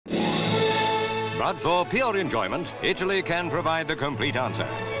But for pure enjoyment, Italy can provide the complete answer.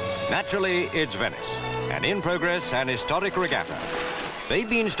 Naturally, it's Venice, and in progress, an historic regatta. They've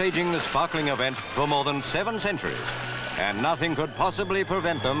been staging the sparkling event for more than 7 centuries, and nothing could possibly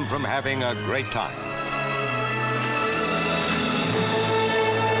prevent them from having a great time.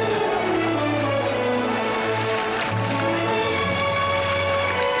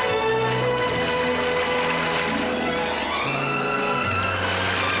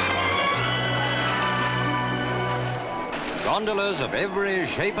 Gondolas of every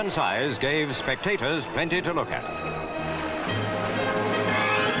shape and size gave spectators plenty to look at.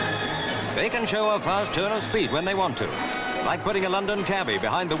 They can show a fast turn of speed when they want to, like putting a London cabbie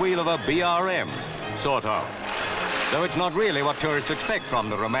behind the wheel of a BRM, sort of. Though it's not really what tourists expect from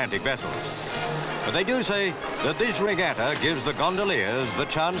the romantic vessels. But they do say that this regatta gives the gondoliers the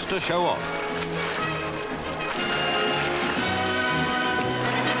chance to show off.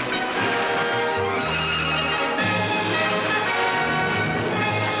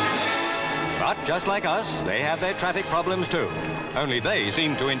 But just like us, they have their traffic problems too. Only they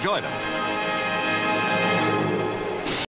seem to enjoy them.